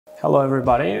Hello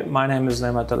everybody, my name is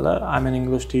Nematullah. I'm an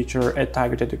English teacher at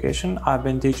Target Education. I've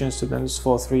been teaching students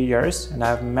for 3 years and I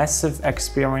have massive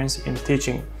experience in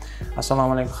teaching.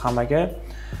 Assalomu alaykum hammaga.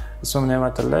 Ismim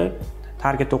Nematullah.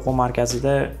 Target o'quv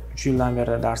markazida 3 yildan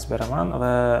beri dars beraman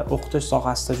va o'qitish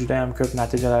sohasida juda ham ko'p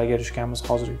natijalarga erishganmiz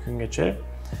hozirgi kungacha.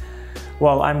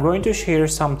 Well, I'm going to share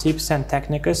some tips and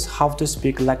techniques how to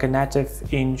speak like a native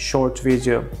in short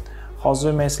video.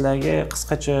 Hozir men sizlarga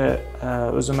qisqacha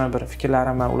o'zimni bir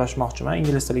fikrlarimni ulashmoqchiman.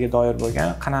 Ingliz tiliga doir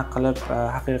bo'lgan qanaqa qilib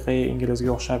haqiqiy inglizga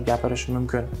o'xshab gapirish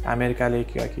mumkin.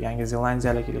 Amerikalik yoki Yangi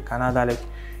Zelandiyalik yoki Kanadalik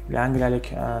yoki angliyalik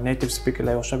native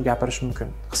speakerlarga o'xshab gapirish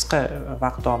mumkin. Qisqa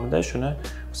vaqt davomida shuni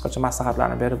qisqacha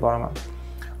maslahatlarni berib boraman.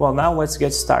 Well, now let's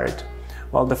get started.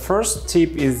 Well, the first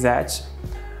tip is that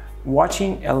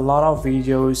watching a lot of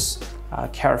videos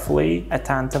carefully,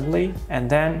 attentively, and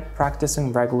then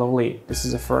practicing regularly. This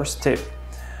is the first tip.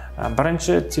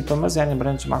 Birinchi tipimiz, ya'ni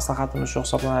birinchi maslahatimiz shu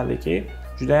hisoblanadiki,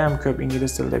 juda ham ko'p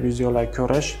ingliz tilida videolar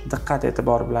ko'rish, diqqat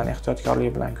e'tibor bilan,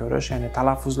 ehtiyotkorlik bilan ko'rish, ya'ni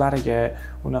talaffuzlariga,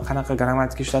 uni qanaqa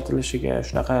grammatika ishlatilishiga,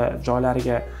 shunaqa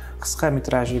joylariga qisqa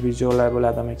metrajli videolar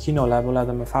bo'ladimi, kinolar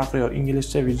bo'ladimi, farqi yo'q.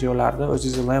 Inglizcha videolarni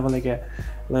o'zingiz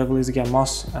levelingizga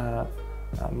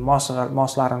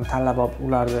moslarini tanlab olib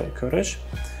ularni ko'rish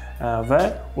va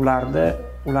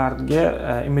ularga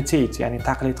imitate, ya'ni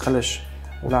taqlid qilish,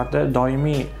 ularni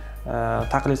doimiy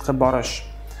taqlid qilib borish.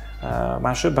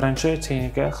 Mana shu birinchi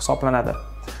texnika hisoblanadi.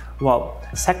 Well,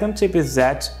 second tip is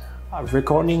that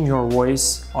recording your voice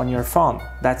on your phone.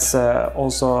 That's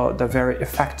also the very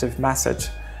effective method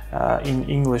in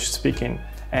English speaking.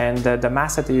 And the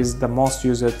method is the most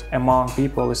used among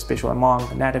people, especially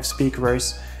among native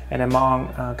speakers and among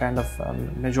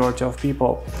majority of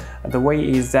people. The way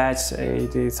is that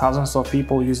thousands of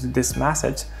people use this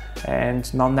method,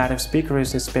 and non-native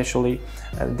speakers especially,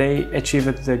 they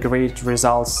achieved the great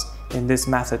results in this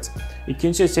method.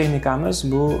 Ikkinchi texnikamiz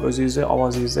bu o'zingizni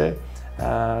ovozingizni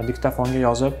diktofonga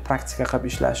yozib praktika qilib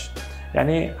ishlash.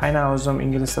 Ya'ni aynan o'zim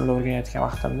ingliz tilini o'rganayotgan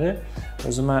vaqtimda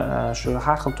o'zimni shu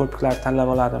har xil topiklar tanlab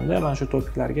olardim-da, mana shu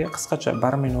topiklarga qisqacha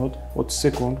 1 minut, 30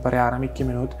 sekund, 1,5 2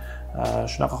 minut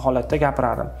shunaqa holatda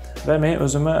gapirardim. Va men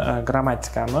o'zimni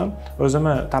grammatikami,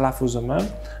 o'zimni talaffuzimni,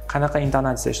 qanaqa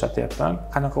intonatsiya ishlatyapman,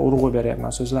 qanaqa urg'u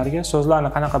beryapman so'zlarga,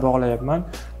 so'zlarni qanaqa bog'layapman,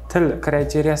 til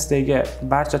kriteriyasidagi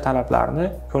barcha talablarni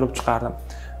ko'rib chiqardim.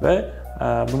 Va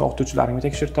buni o'qituvchilarimga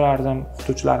tekshirtirardim,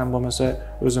 o'qituvchilarim bo'lmasa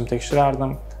o'zim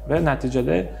tekshirardim va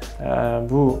natijada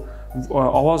bu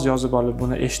ovoz yozib olib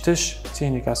buni eshitish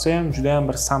texnikasi ham juda ham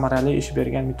bir samarali ish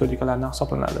bergan metodikalardan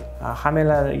hisoblanadi.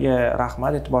 Hammalarga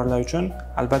rahmat e'tiborlar uchun.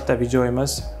 Albatta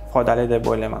videomiz foydali deb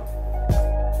o'ylayman.